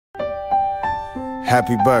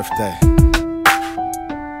Happy birthday. So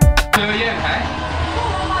yeah, hey?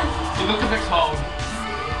 You look a bit cold.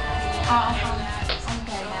 Oh,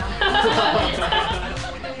 okay now.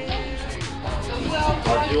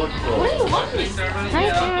 Hi,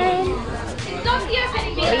 Karen.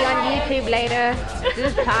 Be on YouTube later.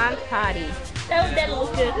 This is Tom's party. That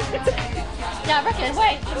looks good. Yeah, I reckon.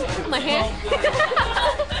 Wait, this is my hair.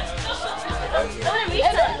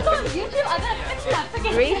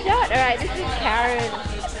 Reshot? Alright, this is Karen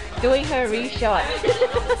doing her reshot.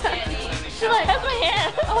 She's like, that's my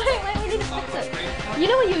hair. Oh, wait, we need to fix it. You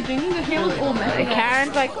know when you were drinking, your hair was all messy.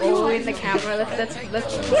 Karen's like all in the camera. Let's keep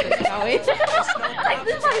going. Like,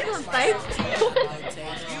 this is my face.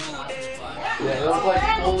 Yeah, it was like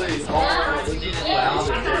fully this is loud and yeah.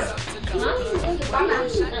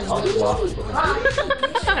 I'll just laugh.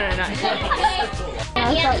 I don't know.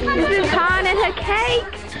 This is Han and her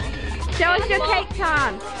cake. Show us your cake,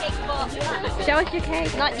 Tan. Show us your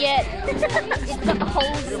cake. Not yet. It's got the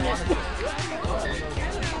holes in it.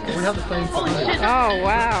 We have the same thing. Oh,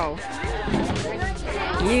 wow.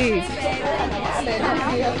 Huge.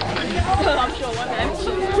 I'm sure one day.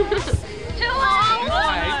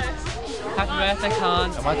 Happy birthday, Khan.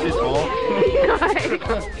 Am I too tall?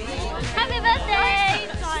 Happy birthday!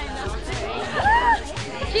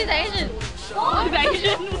 She's Asian. She's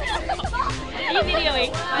Asian. Are you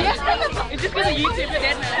videoing? Yeah. It's just because of YouTube and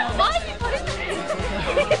then. Why are you putting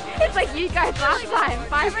this? It's like you guys last time.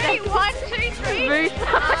 5 seconds. 1, 2, 3.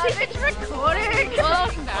 It's recording. Oh,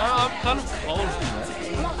 I'm kind of cold.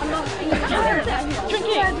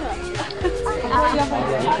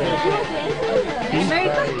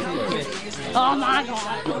 Oh my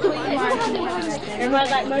god.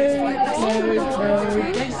 Everyone's like, move.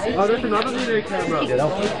 Oh, there's another video camera. Yeah, that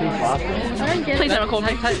was too fast. Please don't record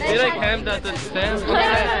me. Video cam doesn't stand. On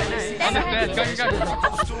the stairs. Go.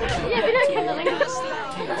 Yeah, video camera.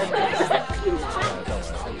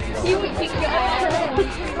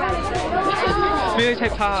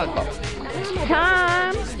 Videotape hard.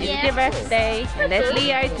 Tom, it's your birthday. And there's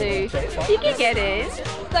Leo too. You can get in.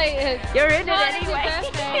 You're in it anyway.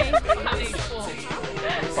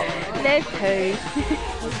 There's two.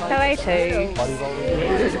 Hello two.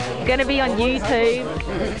 Gonna be on YouTube.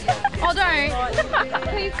 Oh, don't.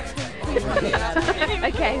 Please.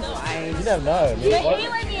 Okay, fine. You never know.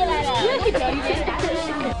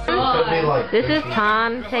 This is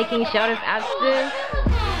Tom taking shot of absinthe.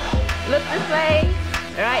 Look this way.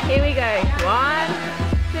 Alright, here we go. 1,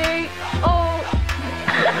 2, oh!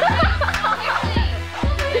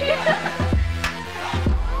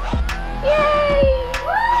 Yay!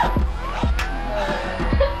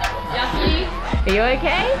 Are you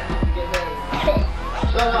okay?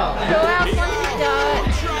 Shut up. Who else wants to start?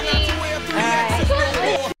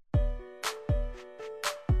 Alright.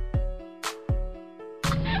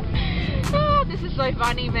 Oh, this is so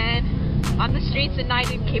funny, man. On the streets at night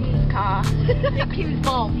in Kim's car. Kim's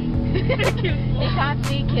fault. You can't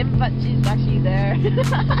see Kim, but she's actually there. Oh,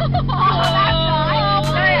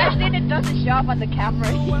 no, I think it doesn't show up on the camera.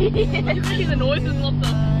 Especially the noises of the...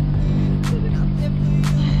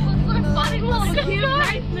 What's so funny? Well, look at you,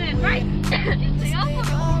 nice man, right?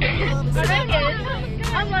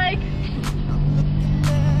 I'm like...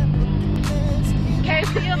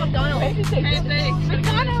 KFC or McDonald's? KFC.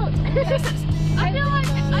 McDonald's!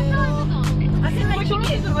 I feel like chicken.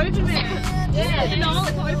 It's open, man. Yeah, no,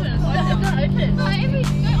 it's open. It's not open. No, every go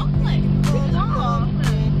off like. Oh.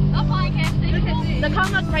 I'll find KFC. The car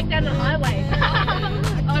must break down the highway.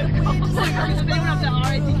 Oh god. Does anyone have the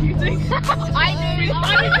RACQ thing? I do. I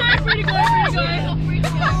do. Free to go. Free to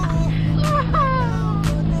go.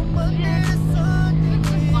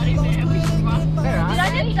 Funny man. We should run. Did I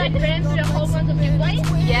just like ran through the whole bunch of giveaways?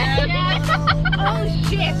 Yeah. Oh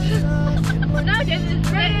shit. No, this is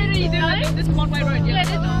red. Are you doing? This is one-way road. Yeah,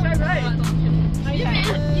 this is one-way road. Okay.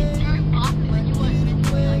 You drove past it when you weren't meant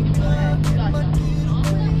to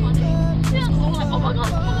oh my god,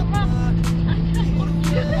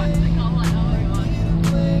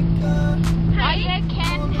 Hiya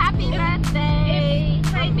Ken, happy birthday!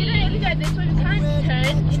 Hey, we go this way, we can't turn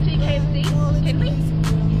into KFC, can we?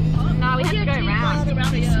 No, we have to go around.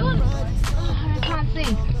 I can't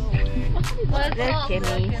see. There's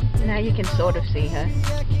Kimmy. Now you can sort of see her.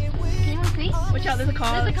 Can you see? Watch out, there's a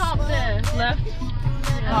car. There's a car up there. Left.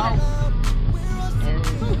 Oh. And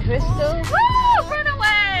Crystal. Woo! Run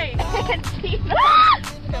away! And Tina.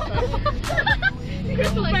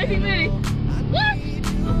 Crystal's facing me. What?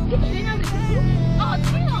 Tina, oh,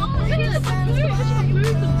 Tina! Oh, look at it! She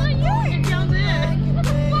moved them. No, you! It's down there. What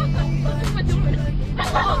the fuck? What am I doing?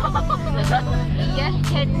 Yes,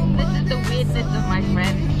 Ken, this is the weirdness of my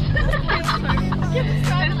friends.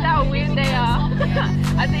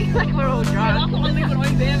 Like we're all drunk. Last time I think when I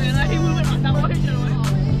was there, man, I think we went on that one, you know.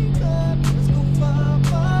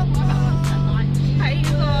 Hey, is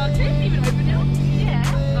Casey even open now? Yeah.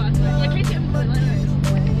 Oh, so, yeah, Casey opens later.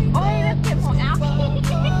 Oh, yeah, let's get more alcohol. Oh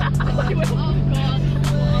god,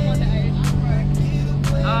 I'm on the age.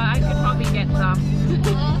 I could probably get some.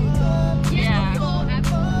 Yeah.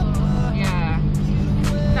 Yeah.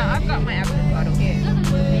 No, I've got my absinthe bottle here.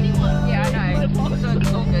 Yeah, I know. So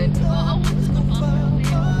it's all good.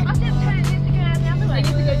 I said turn it to go around the other way. I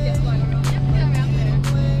need to go down like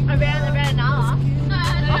around an hour.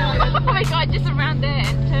 Oh my god, just around there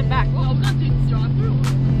and turn back. Well, I'm not doing the drive through.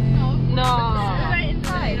 No. Right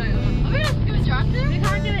inside. Are we gonna do a drive through? We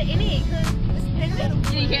can't do it in here because it's pending.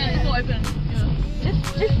 Yeah, you can. It's all open.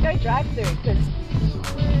 Just go drive through because.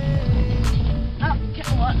 Oh,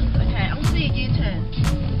 what? Okay, I'm gonna do a U-turn.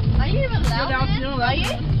 Are you even allowed? Are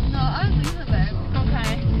you? No, I don't think so, babe.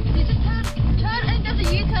 Okay. You just turn and there's a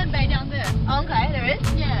U-turn bay down there. Oh, okay, there is?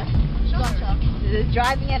 Yeah. Gotcha.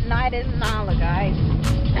 Driving at night is Nala, guys.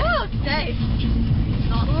 Oh, it's safe.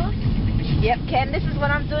 Not. Yep, Ken, this is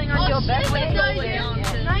what I'm doing on your birthday.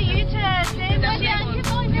 No U-turn. Keep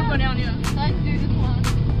going down here. Let's do this one.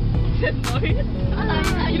 Said no.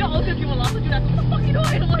 You know, all the people laugh at you like, what the fuck are you doing?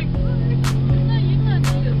 I'm like, no, you can't do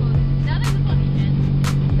this one. Now there's this one you can.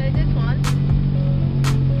 So this one.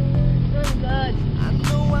 Really good.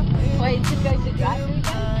 Wait, just go to drive through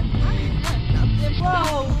again?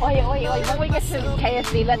 Whoa! Oi, when we get to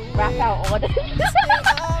KFC, let's wrap our order.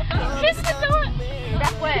 Kiss the door.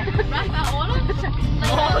 Wrap where? Wrap our order?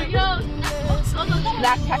 Oh, yo.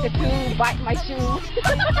 Black cockatoo, bite my shoe.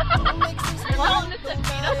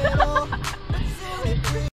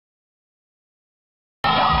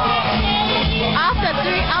 After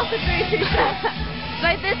three. So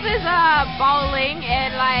this is bowling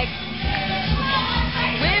and like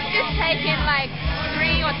we've just taken like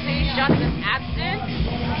 3 or 2 shots of absinthe.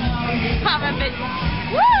 I'm a bit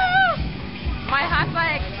woo! My heart's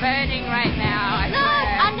like burning right now. I swear.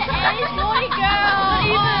 Underage naughty girl.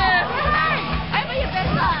 Over your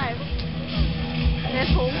bedtime.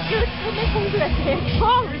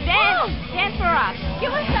 Dance for us.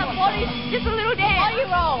 Give us that body. Just a little dance. Body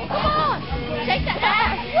roll. Come on. Shake that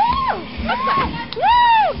ass. Woo!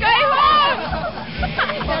 Woo! Go home!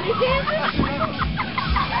 Belly dancing.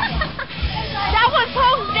 That was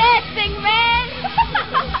home dancing, man!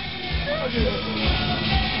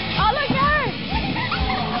 Oh, look her.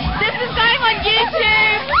 This is going on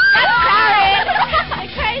YouTube! That's Karen!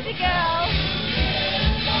 Crazy girl.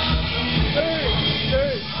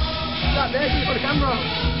 Stop dancing for the camera.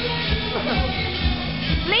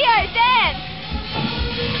 Leo, dance!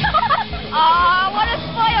 Oh, what a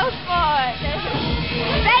spoil sport!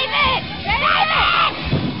 David!